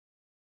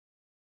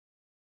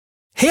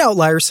Hey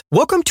Outliers,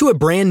 welcome to a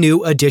brand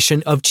new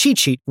edition of Cheat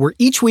Sheet, where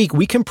each week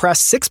we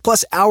compress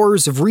 6+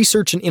 hours of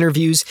research and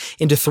interviews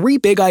into 3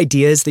 big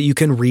ideas that you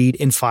can read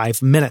in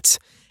 5 minutes.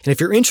 And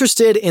if you're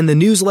interested in the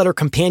newsletter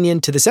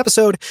companion to this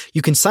episode,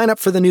 you can sign up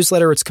for the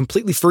newsletter. It's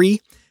completely free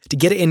to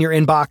get it in your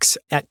inbox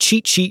at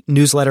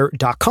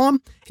cheatsheetnewsletter.com.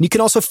 And you can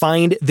also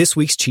find this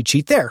week's cheat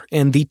sheet there.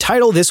 And the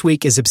title this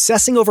week is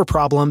Obsessing Over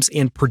Problems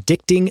and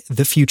Predicting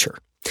the Future.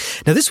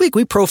 Now, this week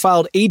we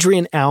profiled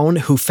Adrian Aoun,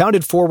 who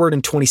founded Forward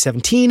in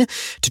 2017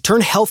 to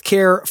turn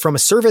healthcare from a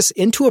service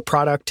into a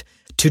product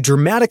to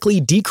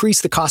dramatically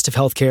decrease the cost of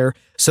healthcare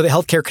so that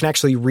healthcare can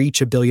actually reach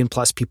 1 billion+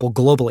 people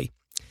globally.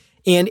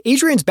 And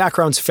Adrian's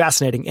background's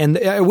fascinating, and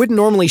I wouldn't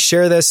normally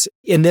share this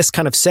in this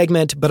kind of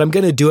segment, but I'm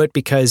going to do it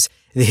because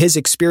his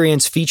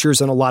experience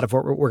features in a lot of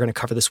what we're going to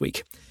cover this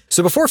week.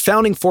 So before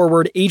founding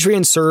Forward,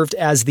 Adrian served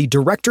as the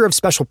director of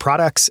special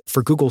products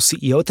for Google's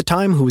CEO at the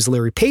time, who was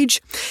Larry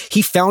Page.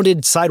 He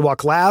founded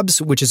Sidewalk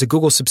Labs, which is a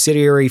Google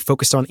subsidiary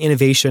focused on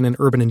innovation in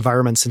urban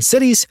environments and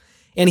cities.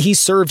 And he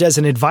served as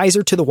an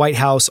advisor to the White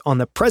House on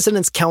the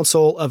President's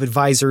Council of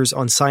Advisors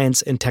on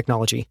Science and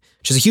Technology,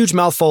 which is a huge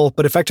mouthful,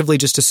 but effectively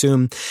just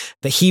assume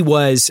that he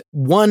was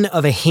one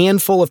of a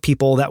handful of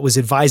people that was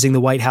advising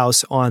the White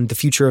House on the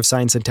future of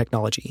science and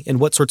technology and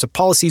what sorts of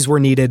policies were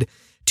needed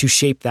to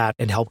shape that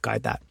and help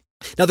guide that.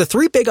 Now, the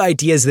 3 big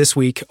ideas this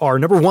week are,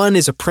 number 1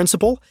 is a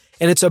principle,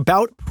 and it's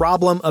about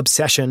problem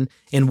obsession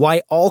and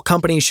why all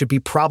companies should be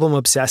problem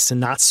obsessed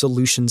and not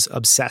solutions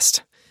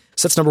obsessed.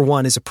 So that's number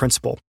 1 is a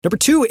principle. Number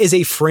 2 is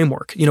a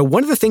framework.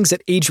 One of the things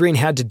that Adrian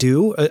had to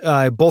do,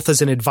 both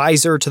as an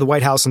advisor to the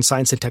White House on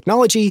science and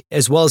technology,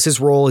 as well as his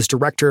role as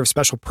director of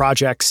special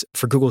projects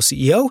for Google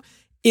CEO,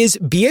 is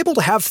be able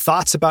to have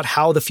thoughts about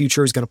how the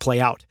future is going to play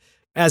out.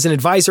 As an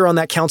advisor on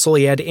that council,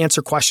 he had to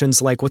answer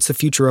questions like, what's the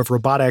future of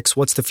robotics?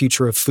 What's the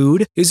future of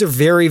food? These are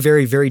very,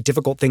 very, very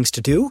difficult things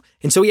to do.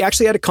 And so he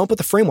actually had to come up with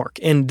a framework.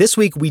 And this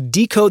week we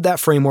decode that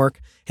framework.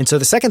 And so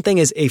the second thing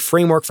is a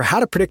framework for how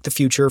to predict the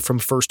future from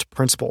first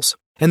principles.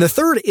 And the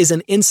third is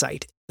an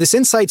insight. This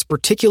insight's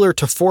particular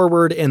to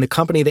Forward and the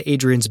company that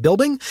Adrian's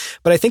building,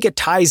 but I think it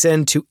ties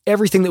into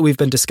everything that we've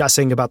been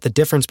discussing about the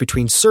difference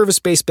between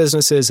service-based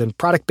businesses and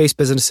product-based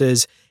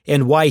businesses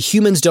and why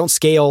humans don't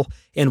scale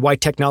and why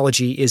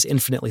technology is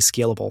infinitely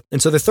scalable.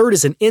 And so the third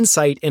is an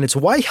insight, and it's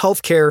why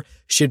healthcare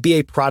should be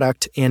a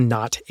product and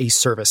not a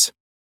service.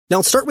 Now,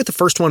 let's start with the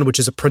first one, which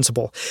is a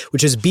principle,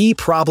 which is be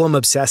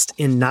problem-obsessed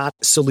and not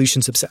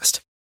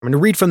solutions-obsessed. I'm going to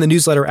read from the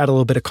newsletter, add a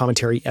little bit of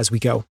commentary as we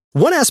go.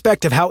 One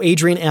aspect of how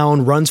Adrian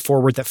Aoun runs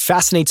Forward that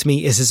fascinates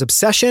me is his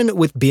obsession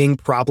with being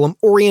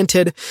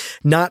problem-oriented,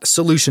 not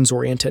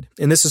solutions-oriented.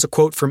 And this is a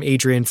quote from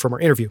Adrian from our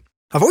interview.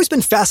 I've always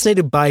been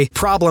fascinated by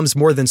problems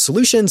more than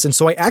solutions, and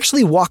so I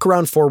actually walk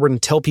around Forward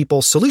and tell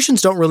people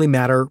solutions don't really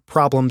matter,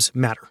 problems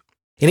matter.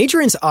 In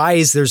Adrian's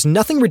eyes, there's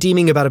nothing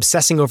redeeming about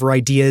obsessing over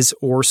ideas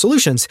or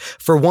solutions.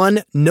 For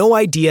one, no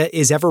idea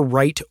is ever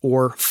right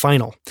or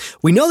final.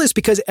 We know this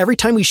because every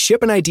time we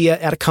ship an idea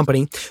at a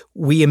company,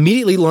 we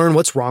immediately learn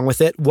what's wrong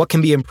with it, what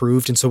can be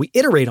improved, and so we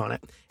iterate on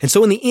it. And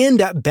so in the end,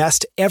 at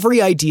best,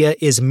 every idea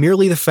is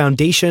merely the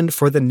foundation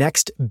for the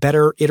next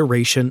better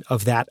iteration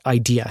of that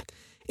idea.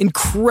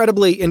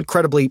 Incredibly,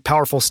 incredibly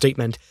powerful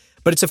statement.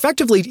 But it's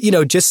effectively,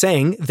 just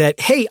saying that,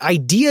 hey,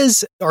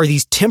 ideas are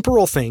these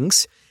temporal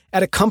things.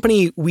 At a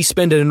company, we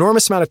spend an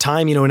enormous amount of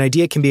time. An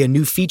idea can be a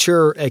new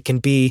feature. It can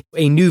be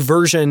a new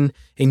version,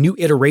 a new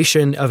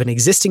iteration of an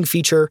existing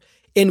feature.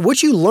 And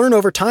what you learn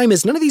over time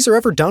is none of these are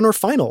ever done or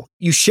final.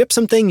 You ship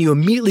something, you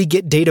immediately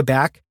get data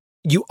back.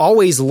 You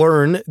always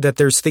learn that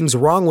there's things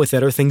wrong with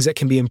it or things that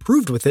can be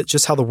improved with it,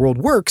 just how the world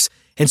works.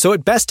 And so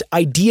at best,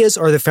 ideas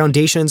are the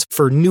foundations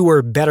for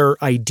newer, better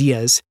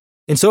ideas.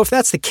 And so if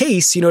that's the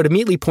case, it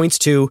immediately points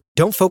to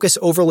don't focus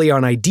overly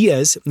on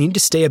ideas. You need to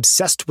stay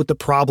obsessed with the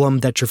problem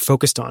that you're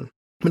focused on. I'm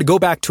going to go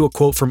back to a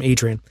quote from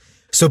Adrian.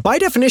 So by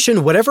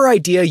definition, whatever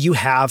idea you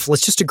have,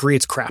 let's just agree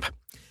it's crap.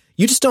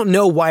 You just don't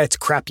know why it's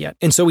crap yet.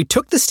 And so we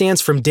took the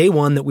stance from day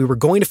one that we were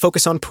going to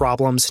focus on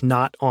problems,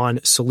 not on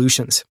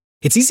solutions.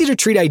 It's easy to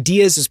treat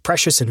ideas as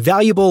precious and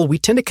valuable. We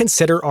tend to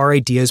consider our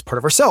ideas part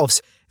of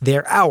ourselves.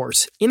 They're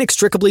ours,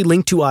 inextricably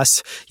linked to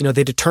us.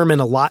 They determine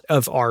a lot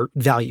of our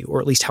value,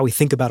 or at least how we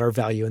think about our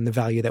value and the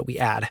value that we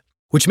add,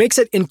 which makes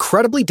it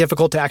incredibly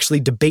difficult to actually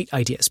debate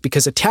ideas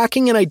because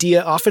attacking an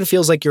idea often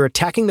feels like you're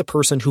attacking the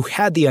person who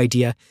had the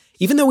idea,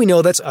 even though we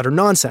know that's utter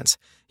nonsense.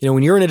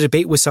 When you're in a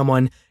debate with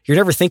someone, you're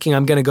never thinking,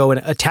 I'm going to go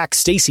and attack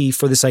Stacy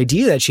for this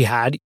idea that she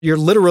had. You're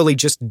literally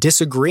just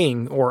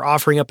disagreeing or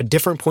offering up a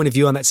different point of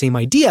view on that same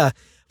idea.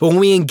 But when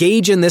we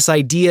engage in this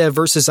idea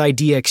versus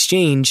idea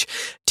exchange,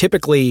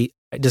 typically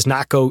it does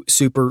not go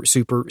super,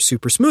 super,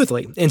 super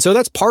smoothly. And so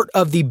that's part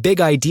of the big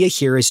idea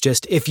here is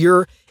just if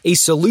you're a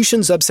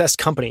solutions-obsessed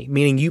company,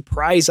 meaning you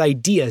prize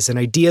ideas and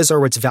ideas are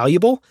what's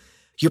valuable,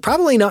 you're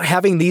probably not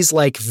having these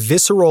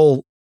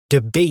visceral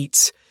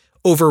debates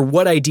over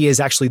what idea is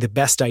actually the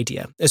best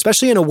idea,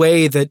 especially in a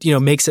way that,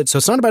 makes it so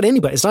it's not about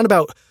anybody. It's not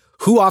about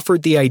who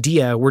offered the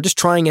idea. We're just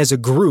trying as a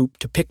group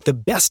to pick the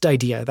best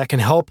idea that can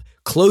help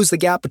close the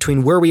gap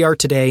between where we are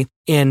today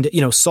and,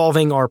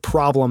 solving our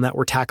problem that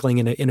we're tackling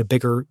in a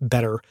bigger,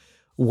 better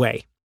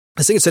way.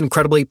 I think it's an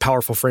incredibly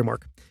powerful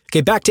framework.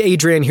 Okay, back to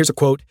Adrian. Here's a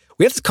quote.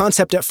 We have this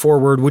concept at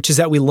Forward, which is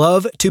that we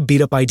love to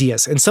beat up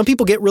ideas. And some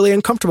people get really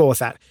uncomfortable with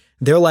that.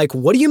 They're like,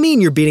 what do you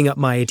mean you're beating up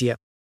my idea?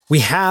 We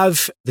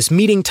have this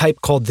meeting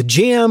type called the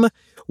Jam,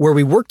 where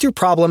we work through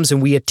problems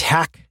and we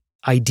attack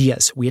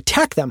ideas. We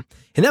attack them.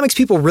 And that makes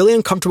people really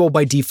uncomfortable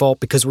by default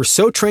because we're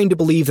so trained to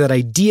believe that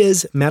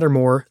ideas matter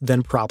more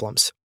than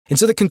problems. And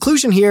so the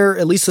conclusion here,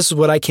 at least this is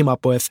what I came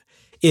up with,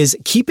 is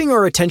keeping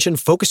our attention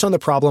focused on the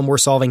problem we're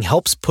solving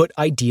helps put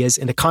ideas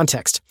into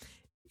context.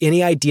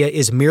 Any idea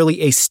is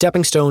merely a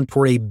stepping stone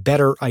toward a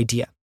better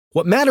idea.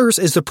 What matters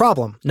is the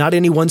problem, not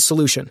any one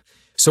solution.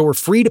 So we're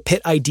free to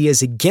pit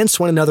ideas against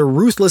one another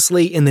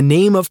ruthlessly in the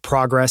name of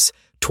progress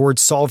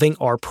towards solving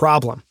our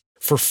problem.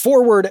 For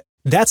Forward,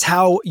 that's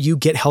how you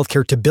get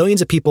healthcare to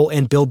billions of people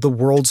and build the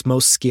world's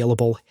most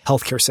scalable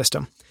healthcare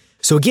system.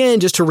 So again,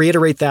 just to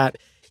reiterate that,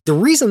 the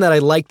reason that I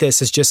like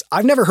this is just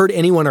I've never heard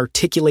anyone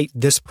articulate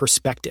this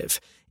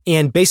perspective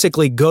and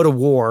basically go to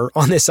war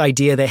on this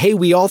idea that, hey,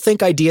 we all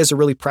think ideas are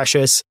really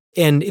precious.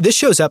 And this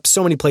shows up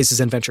so many places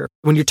in venture.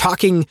 When you're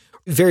talking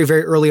very,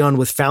 very early on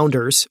with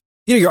founders,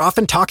 you're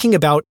often talking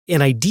about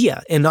an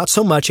idea and not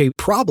so much a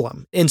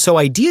problem. And so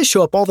ideas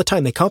show up all the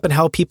time. They come up in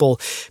how people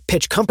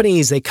pitch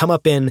companies. They come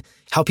up in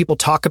how people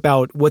talk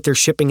about what they're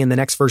shipping in the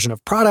next version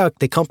of product.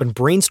 They come up in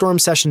brainstorm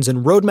sessions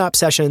and roadmap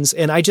sessions.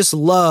 And I just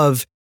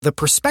love the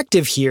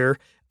perspective here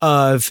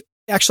of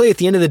actually, at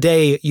the end of the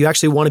day, you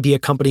actually want to be a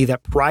company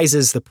that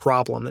prizes the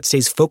problem, that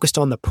stays focused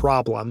on the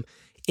problem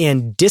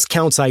and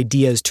discounts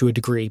ideas to a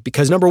degree.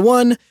 Because number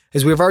one,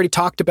 as we've already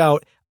talked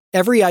about,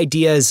 every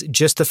idea is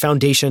just the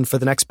foundation for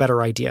the next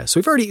better idea. So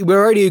we've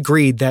already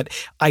agreed that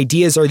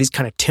ideas are these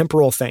kind of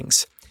temporal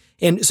things.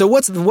 And so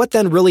what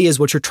then really is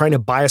what you're trying to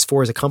bias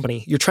for as a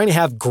company? You're trying to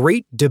have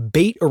great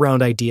debate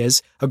around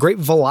ideas, a great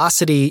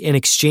velocity in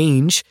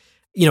exchange,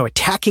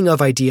 attacking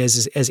of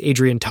ideas as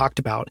Adrian talked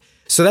about,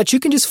 so that you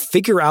can just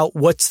figure out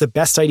what's the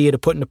best idea to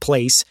put into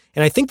place.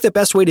 And I think the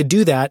best way to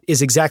do that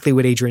is exactly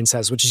what Adrian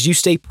says, which is you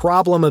stay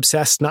problem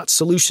obsessed, not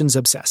solutions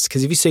obsessed.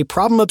 Because if you stay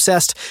problem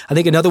obsessed, I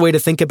think another way to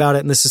think about it,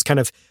 and this is kind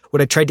of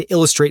what I tried to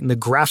illustrate in the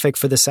graphic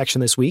for this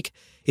section this week,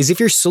 is if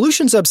you're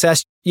solutions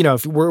obsessed,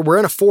 if we're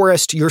in a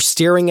forest, you're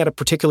staring at a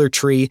particular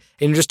tree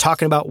and you're just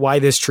talking about why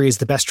this tree is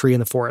the best tree in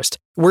the forest.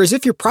 Whereas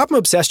if you're problem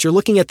obsessed, you're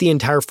looking at the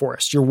entire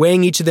forest. You're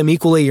weighing each of them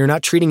equally. You're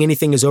not treating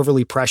anything as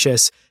overly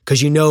precious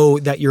because you know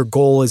that your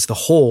goal is the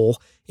whole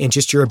and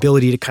just your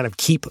ability to kind of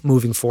keep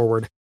moving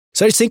forward.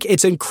 So I just think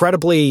it's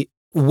incredibly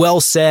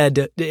well said,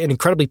 an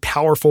incredibly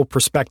powerful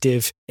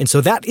perspective. And so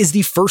that is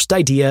the first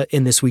idea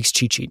in this week's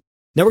cheat sheet.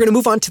 Now we're going to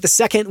move on to the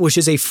second, which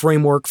is a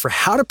framework for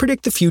how to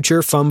predict the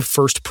future from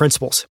first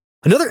principles.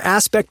 Another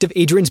aspect of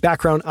Adrian's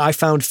background I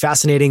found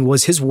fascinating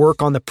was his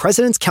work on the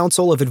President's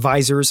Council of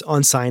Advisors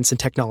on Science and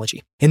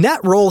Technology. In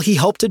that role, he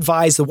helped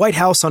advise the White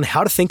House on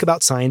how to think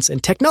about science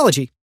and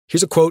technology.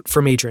 Here's a quote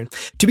from Adrian.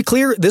 To be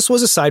clear, this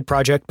was a side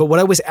project, but what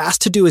I was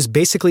asked to do is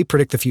basically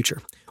predict the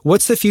future.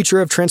 What's the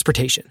future of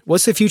transportation?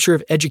 What's the future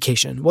of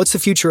education? What's the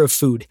future of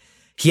food?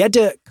 He had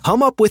to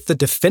come up with the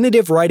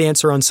definitive right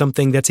answer on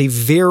something that's a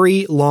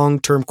very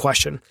long-term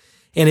question.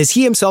 And as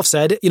he himself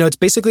said, it's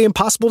basically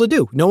impossible to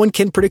do. No one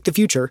can predict the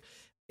future.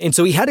 And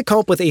so he had to come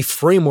up with a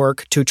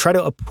framework to try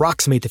to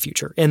approximate the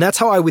future. And that's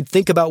how I would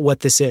think about what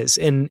this is.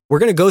 And we're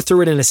going to go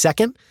through it in a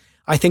second.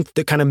 I think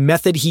the kind of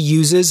method he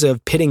uses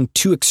of pitting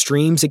two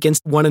extremes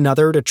against one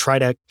another to try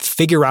to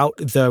figure out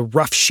the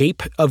rough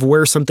shape of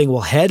where something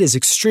will head is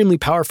extremely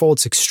powerful.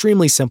 It's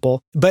extremely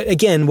simple. But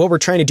again, what we're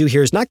trying to do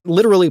here is not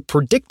literally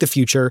predict the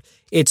future.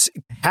 It's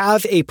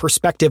have a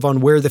perspective on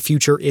where the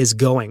future is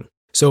going.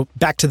 So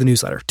back to the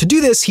newsletter. To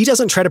do this, he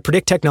doesn't try to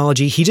predict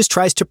technology. He just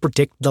tries to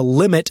predict the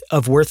limit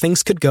of where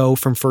things could go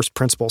from first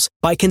principles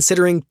by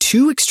considering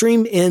two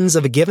extreme ends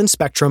of a given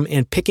spectrum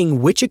and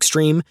picking which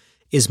extreme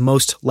is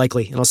most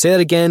likely. And I'll say that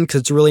again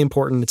because it's really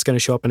important. It's going to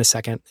show up in a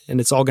second,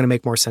 and it's all going to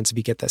make more sense if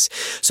you get this.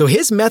 So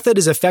his method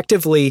is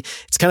effectively,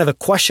 it's kind of a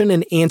question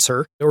and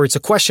answer, or it's a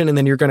question and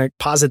then you're going to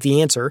posit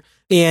the answer.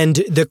 And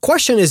the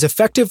question is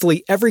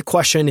effectively, every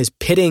question is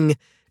pitting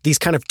these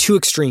kind of two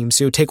extremes.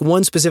 So you take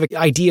one specific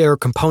idea or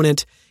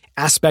component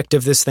aspect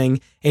of this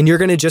thing, and you're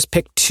going to just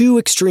pick two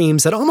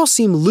extremes that almost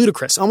seem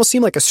ludicrous, almost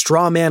seem like a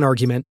straw man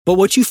argument. But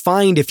what you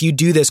find if you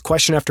do this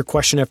question after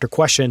question after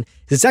question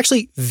is it's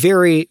actually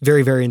very,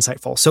 very, very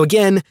insightful. So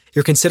again,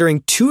 you're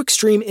considering two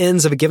extreme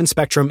ends of a given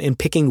spectrum and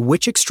picking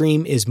which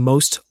extreme is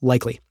most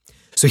likely.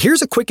 So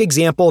here's a quick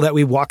example that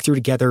we walked through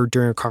together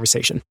during our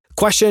conversation.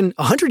 Question,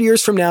 100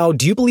 years from now,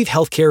 do you believe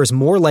healthcare is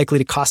more likely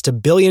to cost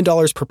 $1 billion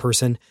per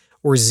person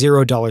or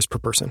 $0 per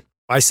person?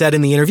 I said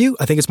in the interview,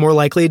 I think it's more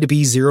likely to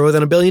be $0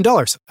 than $1 billion.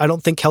 I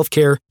don't think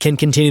healthcare can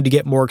continue to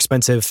get more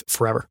expensive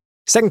forever.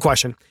 Second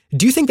question,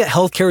 do you think that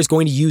healthcare is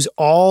going to use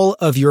all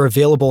of your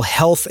available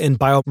health and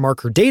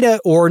biomarker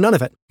data or none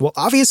of it? Well,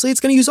 obviously it's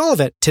going to use all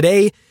of it.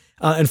 Today,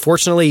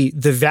 Unfortunately,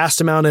 the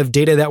vast amount of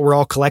data that we're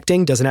all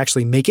collecting doesn't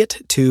actually make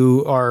it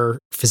to our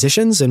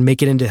physicians and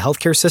make it into the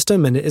healthcare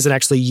system, and it isn't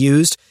actually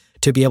used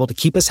to be able to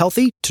keep us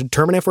healthy, to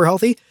determine if we're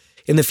healthy.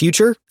 In the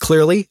future,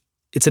 clearly,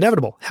 it's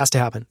inevitable. It has to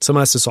happen.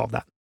 Someone has to solve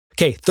that.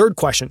 Okay, third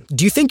question.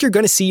 Do you think you're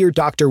going to see your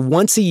doctor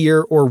once a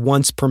year or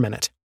once per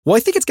minute? Well, I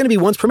think it's going to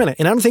be once per minute.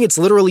 And I don't think it's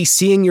literally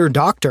seeing your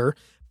doctor,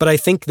 but I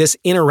think this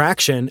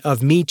interaction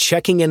of me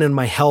checking in on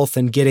my health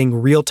and getting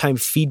real-time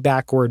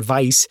feedback or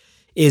advice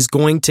is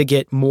going to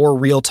get more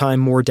real-time,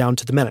 more down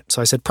to the minute.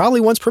 So I said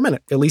probably once per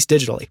minute, at least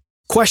digitally.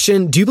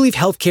 Question, do you believe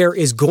healthcare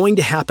is going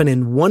to happen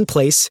in one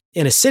place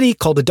in a city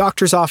called a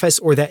doctor's office,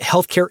 or that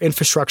healthcare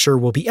infrastructure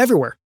will be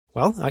everywhere?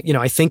 Well,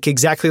 I think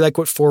exactly like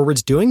what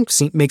Forward's doing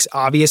makes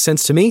obvious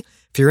sense to me.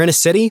 If you're in a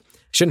city, you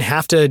shouldn't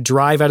have to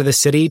drive out of the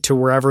city to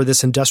wherever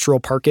this industrial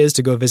park is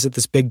to go visit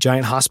this big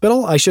giant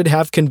hospital. I should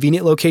have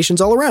convenient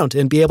locations all around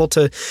and be able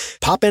to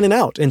pop in and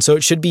out. And so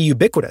it should be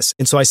ubiquitous.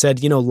 And so I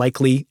said,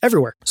 likely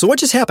everywhere. So what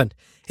just happened?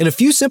 In a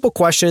few simple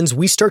questions,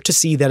 we start to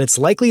see that it's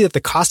likely that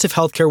the cost of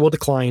healthcare will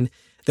decline,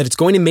 that it's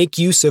going to make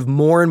use of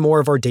more and more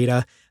of our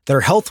data, that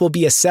our health will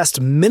be assessed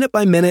minute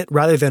by minute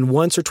rather than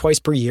once or twice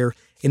per year,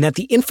 and that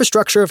the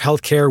infrastructure of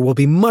healthcare will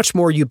be much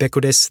more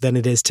ubiquitous than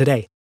it is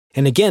today.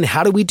 And again,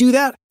 how do we do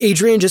that?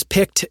 Adrian just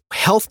picked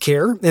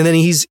healthcare, and then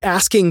he's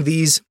asking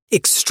these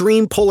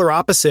extreme polar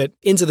opposite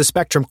ends of the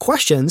spectrum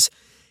questions,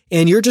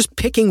 and you're just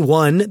picking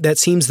one that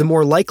seems the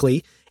more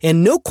likely.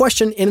 And no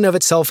question in and of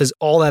itself is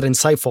all that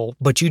insightful,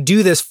 but you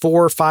do this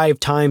 4, 5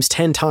 times,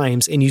 10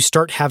 times, and you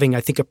start having,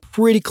 I think, a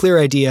pretty clear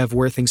idea of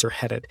where things are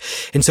headed.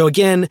 And so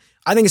again,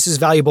 I think this is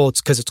valuable.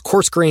 It's because it's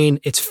coarse grain,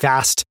 it's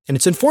fast, and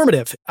it's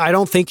informative. I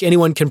don't think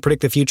anyone can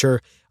predict the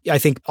future. I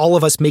think all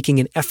of us making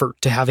an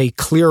effort to have a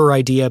clearer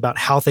idea about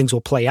how things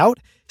will play out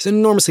is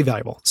enormously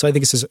valuable. So I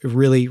think this is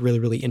really, really,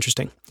 really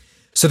interesting.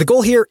 So the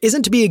goal here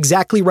isn't to be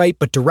exactly right,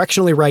 but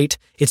directionally right.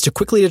 It's to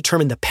quickly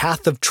determine the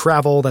path of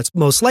travel that's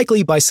most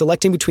likely by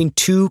selecting between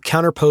two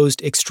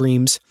counterposed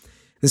extremes.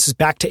 This is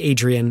back to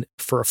Adrian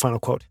for a final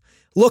quote.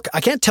 Look,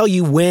 I can't tell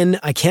you when,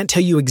 I can't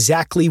tell you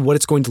exactly what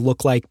it's going to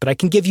look like, but I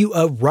can give you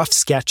a rough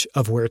sketch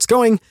of where it's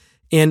going.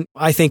 And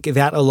I think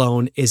that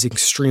alone is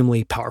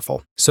extremely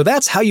powerful. So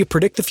that's how you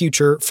predict the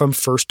future from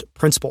first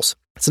principles.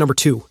 That's number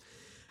 2.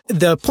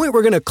 The point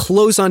we're going to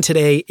close on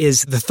today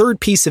is the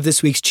third piece of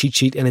this week's cheat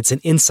sheet, and it's an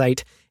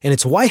insight, and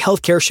it's why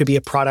healthcare should be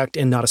a product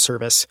and not a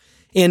service.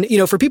 And,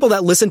 for people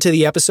that listen to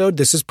the episode,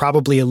 this is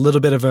probably a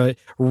little bit of a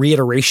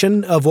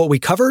reiteration of what we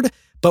covered,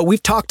 but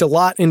we've talked a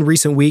lot in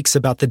recent weeks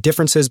about the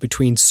differences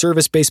between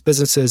service-based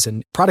businesses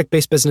and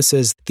product-based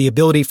businesses, the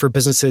ability for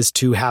businesses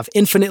to have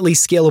infinitely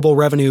scalable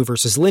revenue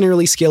versus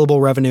linearly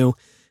scalable revenue.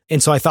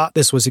 And so I thought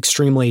this was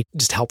extremely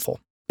just helpful.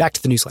 Back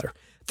to the newsletter.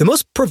 The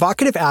most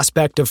provocative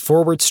aspect of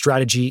Forward's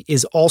strategy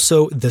is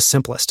also the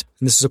simplest.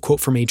 And this is a quote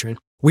from Adrian.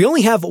 We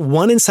only have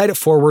one insight at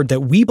Forward that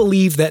we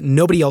believe that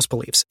nobody else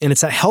believes, and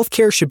it's that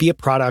healthcare should be a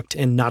product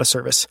and not a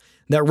service.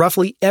 That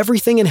roughly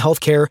everything in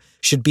healthcare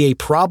should be a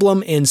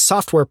problem and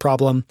software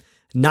problem,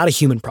 not a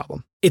human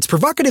problem. It's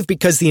provocative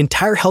because the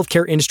entire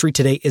healthcare industry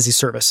today is a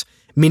service,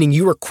 meaning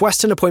you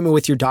request an appointment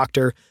with your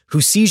doctor who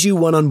sees you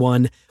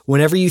one-on-one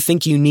whenever you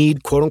think you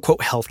need quote-unquote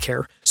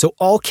healthcare. So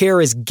all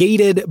care is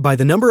gated by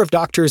the number of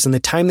doctors and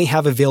the time they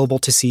have available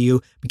to see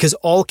you because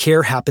all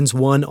care happens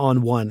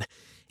one-on-one.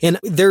 And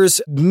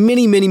there's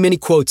many, many, many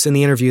quotes in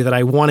the interview that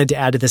I wanted to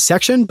add to this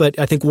section, but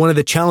I think one of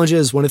the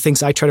challenges, one of the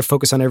things I try to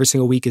focus on every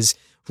single week is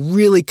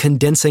really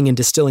condensing and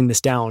distilling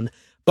this down.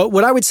 But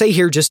what I would say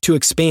here, just to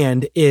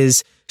expand,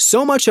 is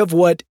so much of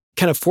what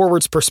kind of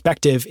Forward's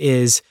perspective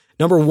is,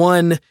 number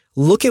one,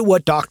 look at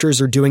what doctors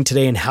are doing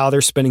today and how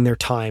they're spending their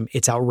time.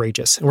 It's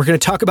outrageous. And we're going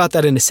to talk about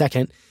that in a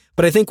second.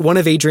 But I think one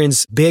of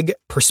Adrian's big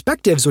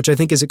perspectives, which I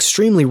think is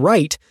extremely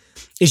right,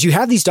 is you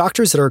have these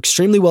doctors that are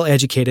extremely well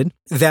educated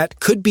that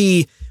could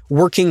be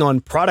working on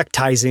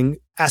productizing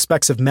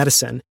aspects of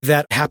medicine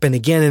that happen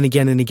again and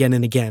again and again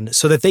and again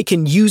so that they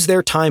can use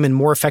their time in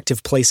more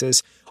effective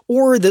places,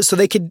 or so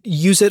they could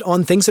use it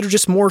on things that are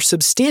just more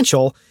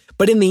substantial.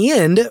 But in the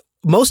end,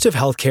 most of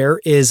healthcare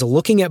is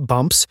looking at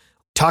bumps,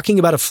 talking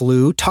about a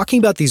flu, talking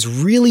about these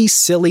really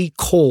silly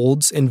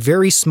colds and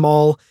very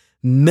small,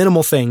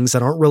 minimal things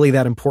that aren't really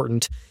that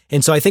important.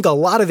 And so I think a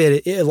lot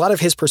of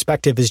his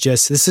perspective is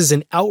just, this is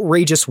an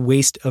outrageous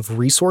waste of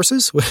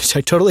resources, which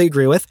I totally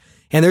agree with.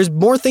 And there's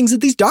more things that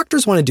these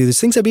doctors want to do.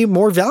 There's things that be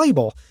more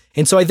valuable.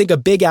 And so I think a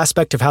big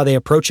aspect of how they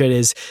approach it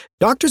is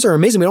doctors are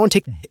amazing. We don't want to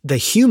take the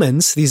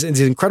humans, these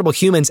incredible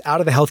humans,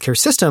 out of the healthcare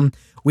system.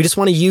 We just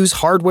want to use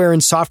hardware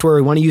and software.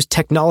 We want to use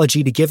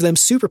technology to give them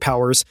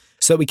superpowers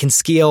so that we can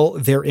scale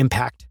their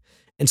impact.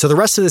 And so the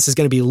rest of this is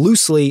going to be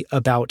loosely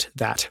about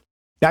that.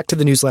 Back to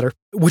the newsletter,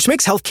 which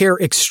makes healthcare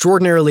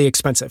extraordinarily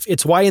expensive.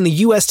 It's why in the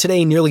US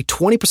today, nearly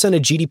 20%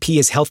 of GDP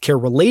is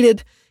healthcare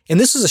related. And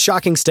this is a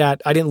shocking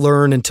stat I didn't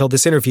learn until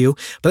this interview,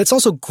 but it's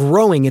also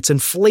growing. It's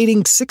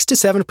inflating 6 to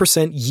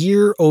 7%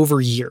 year over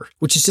year,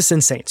 which is just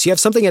insane. So you have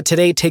something that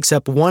today takes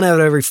up $1 out of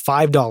every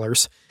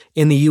 $5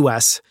 in the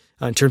US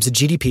in terms of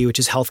GDP, which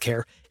is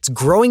healthcare. It's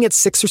growing at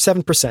 6 or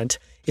 7%.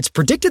 It's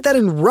predicted that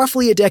in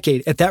roughly a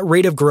decade, at that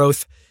rate of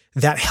growth,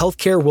 that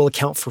healthcare will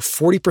account for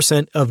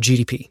 40% of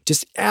GDP.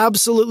 Just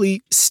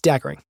absolutely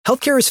staggering.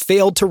 Healthcare has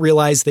failed to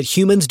realize that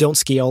humans don't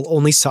scale,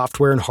 only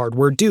software and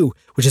hardware do,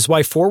 which is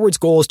why Forward's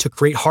goal is to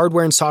create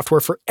hardware and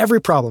software for every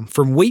problem,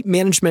 from weight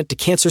management to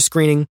cancer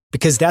screening,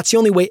 because that's the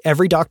only way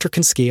every doctor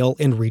can scale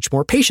and reach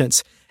more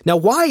patients. Now,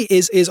 why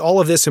is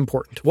all of this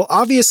important? Well,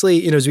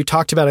 obviously, as we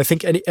talked about, I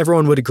think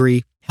everyone would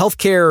agree,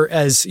 healthcare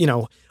as,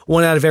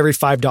 1 out of every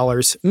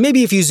 $5.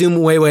 Maybe if you zoom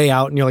way, way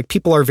out and you're like,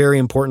 people are very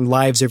important,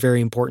 lives are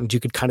very important, you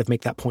could kind of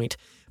make that point.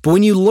 But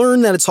when you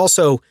learn that it's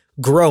also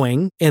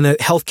growing and that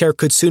healthcare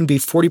could soon be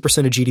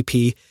 40% of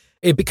GDP,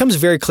 it becomes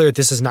very clear that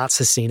this is not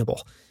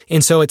sustainable.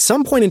 And so at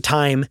some point in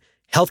time,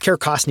 healthcare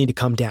costs need to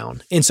come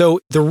down. And so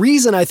the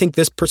reason I think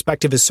this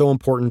perspective is so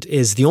important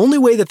is the only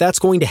way that that's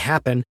going to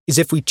happen is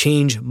if we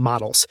change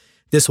models.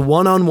 This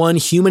one-on-one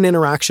human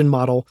interaction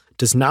model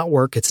does not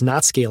work. It's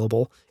not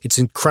scalable. It's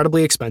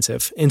incredibly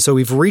expensive. And so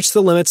we've reached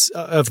the limits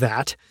of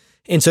that.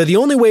 And so the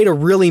only way to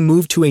really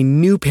move to a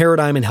new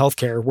paradigm in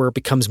healthcare where it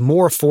becomes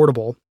more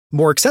affordable,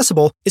 more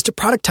accessible, is to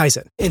productize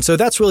it. And so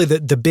that's really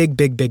the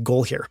big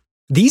goal here.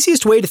 The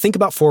easiest way to think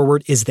about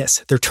Forward is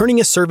this. They're turning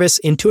a service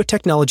into a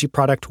technology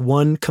product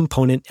one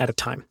component at a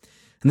time.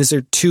 And these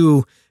are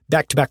 2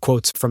 back-to-back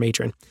quotes from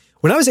Adrian.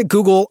 When I was at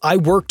Google, I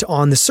worked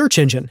on the search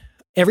engine.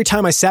 Every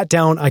time I sat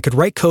down, I could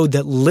write code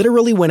that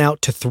literally went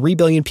out to 3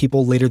 billion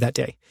people later that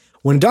day.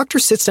 When a doctor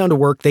sits down to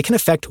work, they can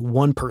affect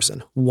one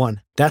person.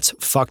 One. That's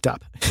fucked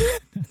up.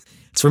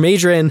 It's from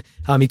Adrian.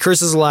 He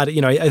curses a lot.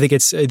 I think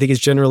it's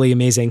generally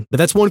amazing. But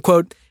that's one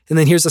quote. And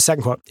then here's the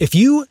second quote. If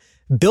you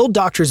build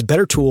doctors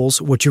better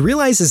tools, what you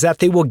realize is that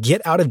they will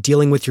get out of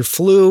dealing with your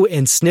flu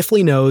and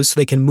sniffly nose so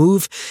they can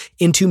move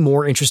into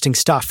more interesting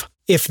stuff.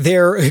 If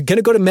they're going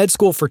to go to med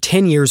school for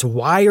 10 years,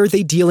 why are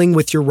they dealing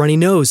with your runny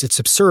nose? It's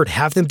absurd.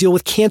 Have them deal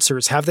with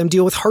cancers, have them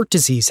deal with heart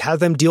disease, have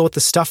them deal with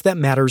the stuff that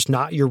matters,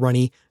 not your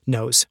runny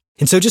nose.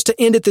 And so just to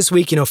end it this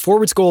week,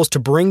 Forward's goal is to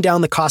bring down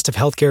the cost of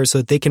healthcare so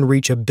that they can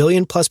reach 1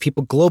 billion plus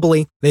people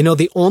globally. They know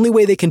the only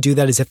way they can do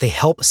that is if they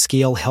help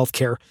scale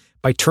healthcare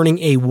by turning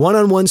a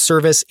one-on-one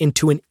service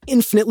into an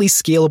infinitely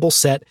scalable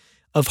set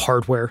of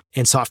hardware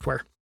and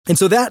software. And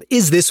so that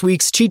is this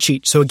week's cheat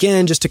sheet. So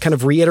again, just to kind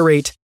of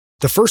reiterate,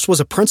 the first was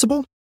a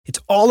principle. It's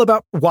all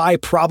about why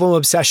problem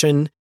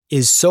obsession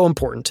is so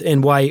important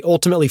and why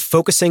ultimately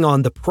focusing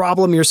on the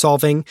problem you're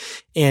solving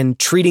and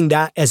treating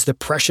that as the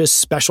precious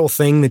special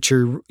thing that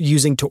you're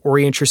using to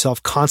orient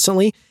yourself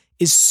constantly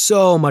is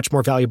so much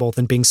more valuable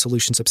than being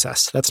solutions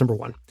obsessed. That's number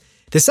 1.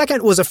 The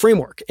second was a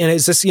framework, and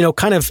it's this,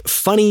 kind of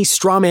funny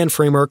straw man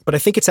framework, but I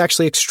think it's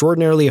actually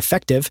extraordinarily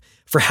effective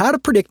for how to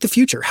predict the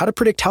future, how to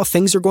predict how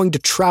things are going to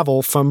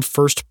travel from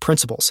first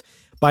principles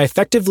by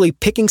effectively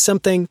picking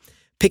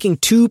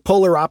 2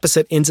 polar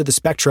opposite ends of the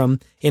spectrum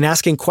and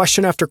asking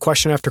question after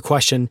question after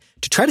question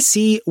to try to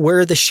see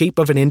where the shape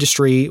of an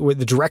industry or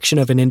the direction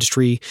of an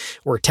industry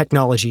or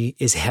technology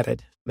is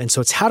headed. And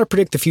so it's how to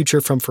predict the future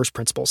from first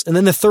principles. And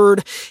then the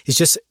third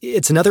is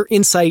it's another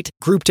insight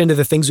grouped into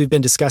the things we've been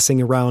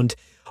discussing around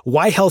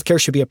why healthcare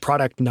should be a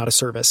product, not a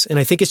service. And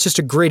I think it's just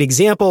a great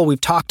example.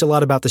 We've talked a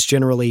lot about this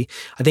generally.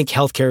 I think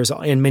healthcare is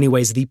in many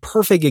ways the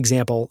perfect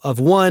example of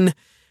one,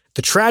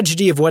 the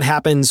tragedy of what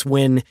happens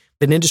when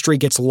an industry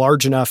gets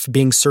large enough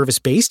being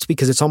service-based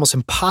because it's almost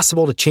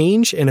impossible to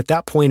change. And at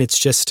that point, it's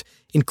just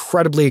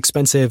incredibly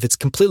expensive. It's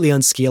completely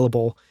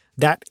unscalable.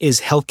 That is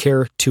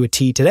healthcare to a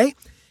T today.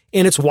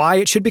 And it's why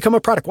it should become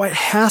a product, why it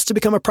has to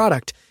become a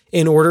product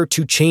in order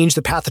to change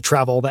the path of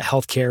travel that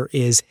healthcare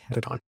is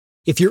headed on.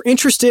 If you're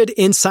interested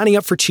in signing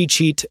up for Cheat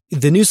Sheet,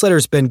 the newsletter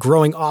has been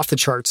growing off the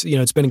charts.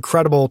 It's been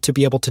incredible to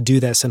be able to do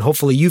this. And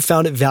hopefully you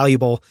found it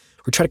valuable.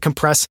 We try to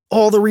compress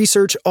all the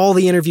research, all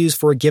the interviews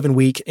for a given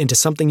week into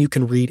something you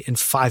can read in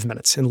 5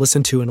 minutes and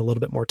listen to in a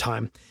little bit more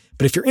time.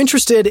 But if you're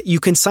interested, you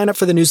can sign up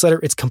for the newsletter.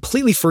 It's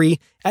completely free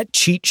at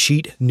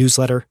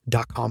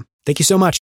cheatsheetnewsletter.com. Thank you so much.